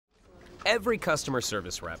Every customer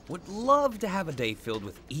service rep would love to have a day filled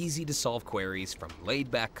with easy-to-solve queries from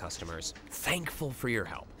laid-back customers, thankful for your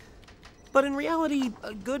help. But in reality,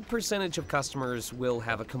 a good percentage of customers will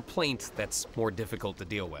have a complaint that's more difficult to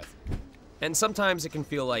deal with. And sometimes it can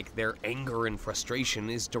feel like their anger and frustration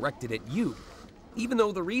is directed at you, even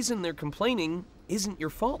though the reason they're complaining isn't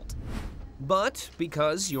your fault. But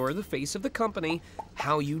because you're the face of the company,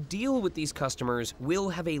 how you deal with these customers will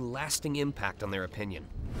have a lasting impact on their opinion.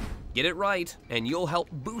 Get it right, and you'll help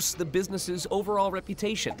boost the business's overall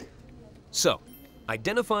reputation. So,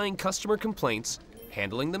 identifying customer complaints,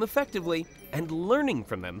 handling them effectively, and learning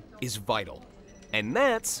from them is vital. And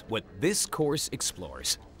that's what this course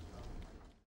explores.